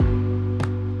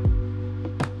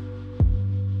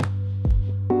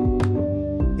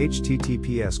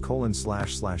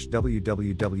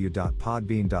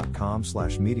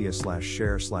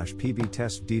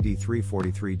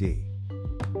https://www.podbean.com/media/share/pbtestdd343d.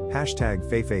 Hashtag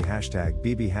Feifei, hashtag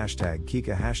Bibi, hashtag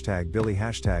Kika, hashtag Billy,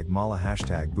 hashtag Mala,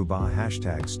 hashtag Buba,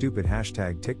 hashtag Stupid,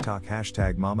 hashtag TikTok,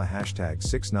 hashtag Mama, hashtag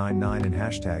 699 and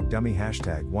hashtag Dummy,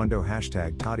 hashtag Wando,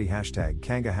 hashtag Toddy, hashtag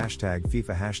Kanga, hashtag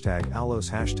FIFA, hashtag Alos,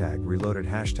 hashtag Reloaded,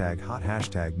 hashtag Hot,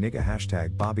 hashtag Nigga,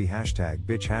 hashtag Bobby, hashtag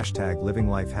Bitch, hashtag Living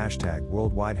Life, hashtag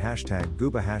Worldwide, hashtag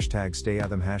Gooba, hashtag Stay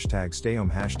Atham, hashtag Stay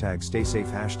Home, hashtag Stay Safe,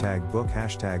 hashtag Book,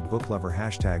 hashtag Book Lover,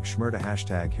 hashtag Shmurda,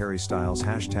 hashtag Harry Styles,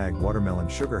 hashtag Watermelon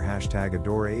Sugar, hashtag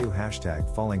Adore AU, hashtag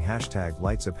Falling, hashtag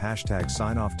Lights Up, hashtag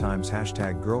Sign Off Times,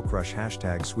 hashtag Girl Crush,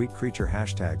 hashtag Sweet Creature,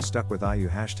 hashtag Stuck With IU,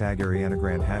 hashtag Ariana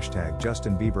Grande, hashtag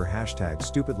Justin Bieber, hashtag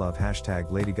Stupid Love, hashtag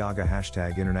Lady Gaga,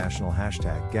 hashtag International,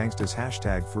 hashtag Gangstas,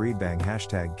 hashtag Fareed Bang,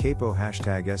 hashtag Capo,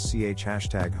 hashtag SCH,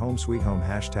 hashtag Home Sweet Home,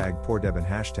 hashtag Poor Devon,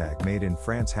 hashtag Made in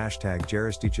France, hashtag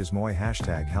Jaristiches Moy,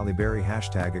 hashtag Halle Berry,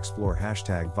 hashtag Explore,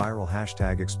 hashtag Viral,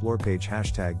 hashtag Explore Page,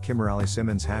 hashtag Kimberly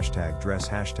Simmons, hashtag Dress,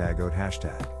 hashtag Ode,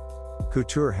 hashtag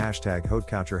Couture, hashtag Haute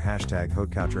Couture, hashtag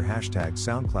Haute Couture, hashtag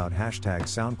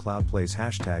SoundCloud Plays,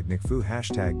 hashtag Nickfu,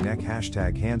 hashtag Neck,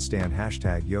 hashtag Handstand,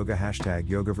 hashtag Yoga, hashtag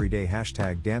Yoga Everyday,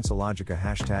 hashtag Danceologica,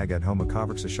 hashtag At Home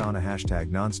Akavrksashana, hashtag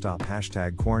Nonstop,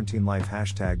 hashtag Quarantine Life,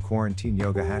 hashtag Quarantine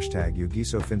Yoga, hashtag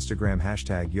Yogisof, Instagram,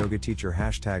 hashtag Yoga Teacher,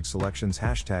 hashtag Selections,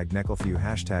 hashtag Necklefew,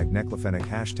 hashtag Necklefenic,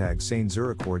 hashtag Saint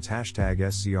Zurichords, hashtag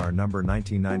SCR number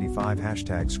 1995,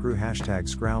 hashtag Screw, hashtag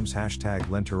Scroums, hashtag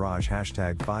Lentourage,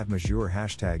 hashtag 5 Major,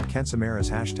 hashtag Kensamaras,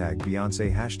 hashtag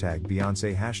Beyonce, hashtag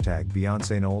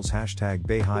Beyonce Knowles, hashtag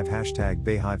Bayhive, hashtag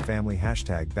Bayhive Family,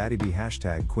 hashtag Batty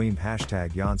hashtag Queen,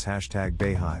 hashtag Yance, hashtag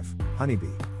Bayhive,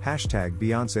 Honeybee, hashtag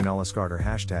Beyonce Nullis Carter,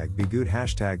 hashtag Be Good,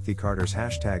 hashtag The Carters,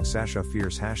 hashtag Sasha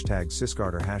Fierce, hashtag Sis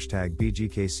Carter, hashtag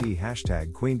BGKC,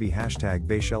 hashtag Queen Bee, hashtag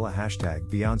Bayshella, hashtag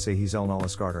Beyonce Hazel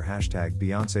Nullis Carter, hashtag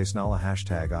Beyonce Snala,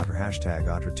 hashtag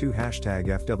Otter2, hashtag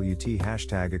FWT,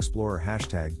 hashtag Explorer,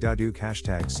 hashtag Daduke,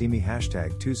 hashtag See Me,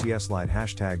 hashtag 2ZSLight,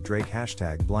 hashtag Drake,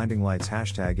 hashtag Blinding Lights,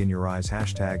 hashtag In Your Eyes,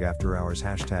 hashtag After Hours,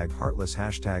 hashtag Heartless,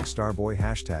 hashtag Starboy,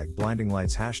 hashtag Blinding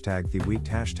Lights, hashtag The Weeked,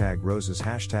 hashtag Roses,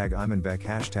 hashtag Imanbek,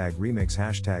 hashtag Remix,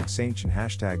 hashtag Saintchen,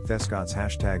 hashtag Thescots,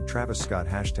 hashtag Travis Scott,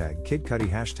 hashtag Kid Cudi,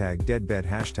 hashtag Deadbed,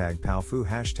 hashtag Palfu,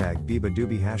 hashtag Biba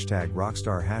Doobie, hashtag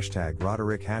Rockstar, hashtag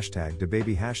Roderick, hashtag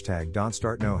DaBaby, hashtag Don't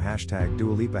Start No, hashtag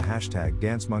Dua Lipa, hashtag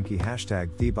Dance Monkey, hashtag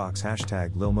Thebox,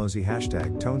 hashtag Lil Mosey,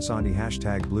 hashtag Tone Sandi,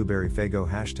 hashtag Blueberry Fago,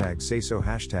 hashtag Say So,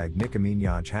 hashtag Nicki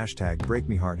Minaj, hashtag Break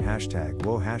Me Heart, hashtag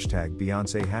Whoa, hashtag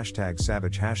Beyonce, hashtag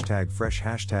Savage, hashtag Fresh,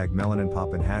 hashtag Melanin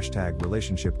Poppin', hashtag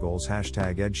Relationship Goals,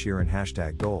 hashtag Ed Sheeran,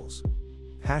 hashtag Goals,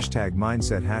 hashtag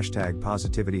Mindset, hashtag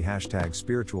Positivity, hashtag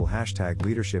Spiritual, hashtag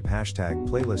Leadership, hashtag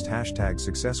Playlist, hashtag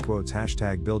Success Quotes,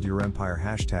 hashtag Build Your Empire,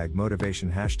 hashtag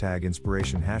Motivation, hashtag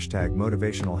Inspiration, hashtag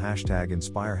Motivational, hashtag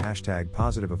Inspire, hashtag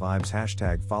Positive Vibes,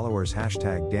 hashtag Followers,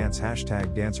 hashtag Dance,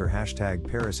 hashtag Dancer, hashtag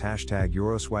Paris, hashtag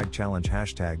Euroswag Challenge,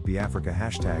 hashtag Be Africa,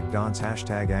 hashtag Dance,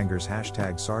 hashtag Angers,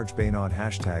 hashtag Sarge Baynod,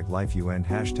 hashtag Life You End,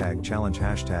 hashtag Challenge,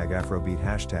 hashtag Afrobeat,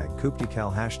 hashtag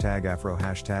Kuptikal, hashtag Afro,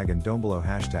 hashtag Ndombolo,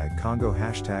 hashtag Congo,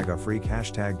 hashtag Afrique,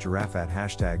 hashtag Giraffat,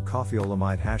 hashtag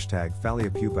Coffeeolamide, hashtag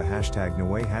Phalia Pupa, hashtag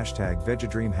Nwe, hashtag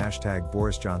Vegadream, hashtag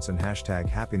Boris Johnson, hashtag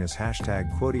Happiness, hashtag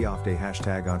Quote Off Day,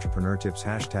 hashtag Entrepreneur Tips,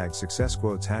 hashtag Success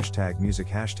Quotes, hashtag Music,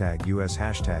 hashtag US,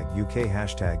 hashtag UK,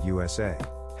 hashtag USA,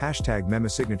 hashtag Mema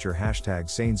Signature, hashtag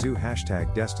Sainzu,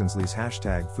 hashtag Destinsleys,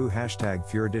 hashtag Fu, hashtag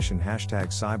Furidition, hashtag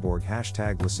Cyborg,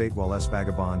 hashtag Lasaitewales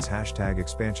Vagabonds, hashtag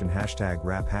Expansion, hashtag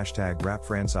Rap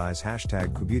Franchise,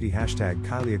 hashtag Kubeauty, hashtag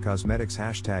Kylie Cosmetics,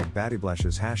 hashtag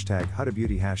Battyblushes, hashtag Huda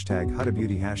Beauty,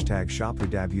 hashtag Shop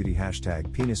Huda Beauty,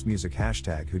 hashtag Penis Music,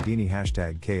 hashtag Houdini,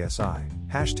 hashtag KSI,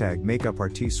 hashtag Makeup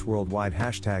Artists Worldwide,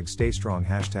 hashtag Stay Strong,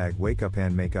 hashtag Wake Up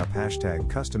and Makeup, hashtag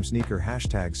Custom Sneaker,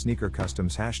 hashtag Sneaker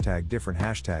Customs, hashtag Different,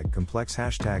 hashtag Complex,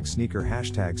 hashtag Sneaker,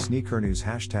 hashtag Sneaker News,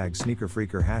 hashtag Sneaker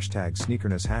Freaker, hashtag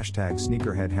Sneakerness, hashtag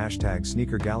Sneakerhead, hashtag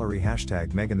Sneaker Gallery,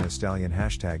 hashtag Megan Thee Stallion,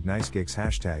 hashtag Nice Gigs,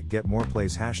 hashtag Get More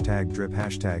Plays, hashtag Drip,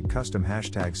 hashtag Custom,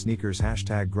 hashtag Sneakers,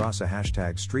 hashtag Grassa,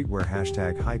 hashtag Streetwear,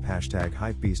 hashtag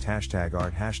Hypebeast, hashtag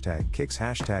Art, hashtag Kicks,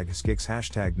 hashtag Skicks,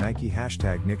 hashtag Nike,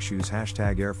 hashtag Nick Shoes,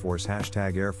 hashtag Air Force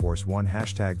One,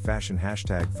 hashtag Fashion,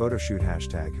 hashtag Photoshoot,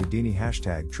 hashtag Houdini,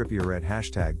 hashtag Trippierette,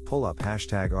 hashtag Pull Up,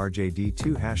 hashtag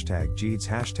RJD2, hashtag Jeeds,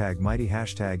 hashtag Mighty,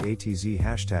 hashtag ATZ,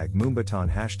 hashtag Moombaton,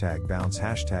 hashtag Bounce,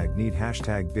 hashtag Need,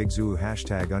 hashtag Big Zoo,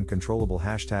 hashtag Uncontrollable,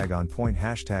 hashtag On Point,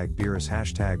 hashtag Beerus,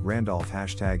 hashtag Randolph,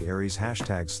 hashtag Aries,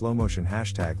 hashtag Slow Motion,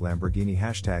 hashtag Lamborghini,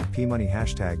 hashtag P Money,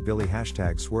 hashtag Billy,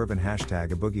 hashtag Swervin,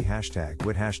 hashtag A Boogie, hashtag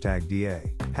Wit, hashtag DA.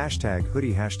 Hashtag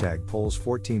hoodie, hashtag polls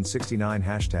 1469,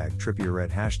 hashtag Trippier red,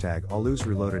 hashtag Alus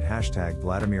reloaded, hashtag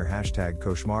Vladimir, hashtag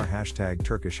Koshmar, hashtag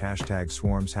Turkish, hashtag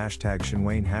swarms, hashtag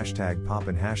Shinwain, hashtag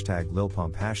poppin, hashtag Lil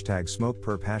Pump, hashtag smoke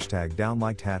perp, hashtag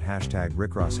downliked hat, hashtag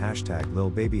Rick Ross, hashtag Lil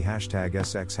Baby, hashtag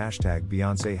SX, hashtag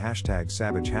Beyonce, hashtag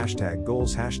Savage, hashtag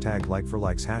goals, hashtag like for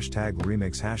likes, hashtag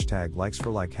remix, hashtag likes for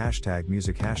like, hashtag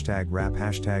music, hashtag rap,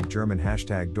 hashtag German,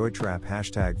 hashtag Deutschrap,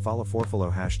 hashtag follow for follow,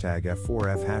 hashtag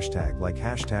F4F, hashtag like,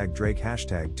 hashtag Drake,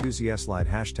 hashtag 2ZSlide,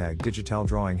 hashtag digital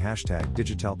drawing, hashtag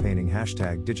digital painting,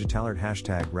 hashtag digital art,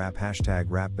 hashtag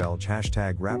rap belch,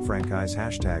 hashtag rap franchise,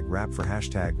 hashtag rap for,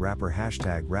 hashtag rapper,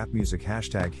 hashtag rap music,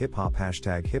 hashtag hip hop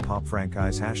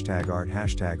franchise, hashtag art,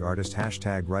 hashtag artist,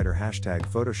 hashtag writer, hashtag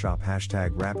Photoshop,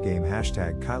 hashtag rap game,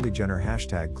 hashtag Kylie Jenner,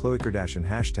 hashtag Khloe Kardashian,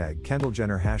 hashtag Kendall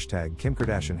Jenner, hashtag Kim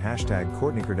Kardashian, hashtag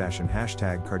Kourtney Kardashian,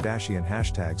 hashtag Kardashian,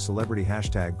 hashtag celebrity,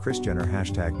 hashtag Kris Jenner,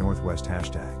 hashtag Northwest,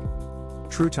 hashtag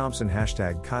True Thompson,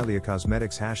 hashtag Kylie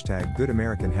Cosmetics, hashtag Good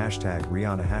American, hashtag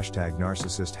Rihanna, hashtag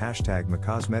Narcissist, hashtag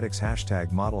McCosmetics,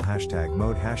 hashtag Model, hashtag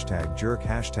Mode, hashtag Jerk,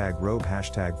 hashtag Robe,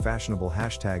 hashtag Fashionable,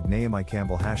 hashtag Naomi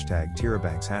Campbell, hashtag Tyra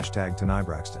Banks, hashtag Tanai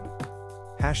Braxton,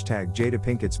 hashtag Jada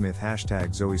Pinkett Smith,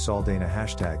 hashtag Zoe Saldana,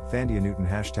 hashtag Thandia Newton,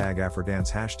 hashtag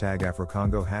Afrodance, hashtag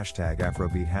Afrocongo, hashtag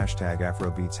Afrobeat, hashtag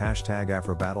Afrobeats, hashtag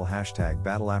Afrobattle, hashtag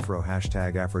Battle Afro,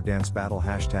 hashtag Afrodance Battle,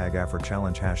 hashtag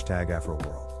Afrochallenge, hashtag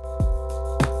Afroworld.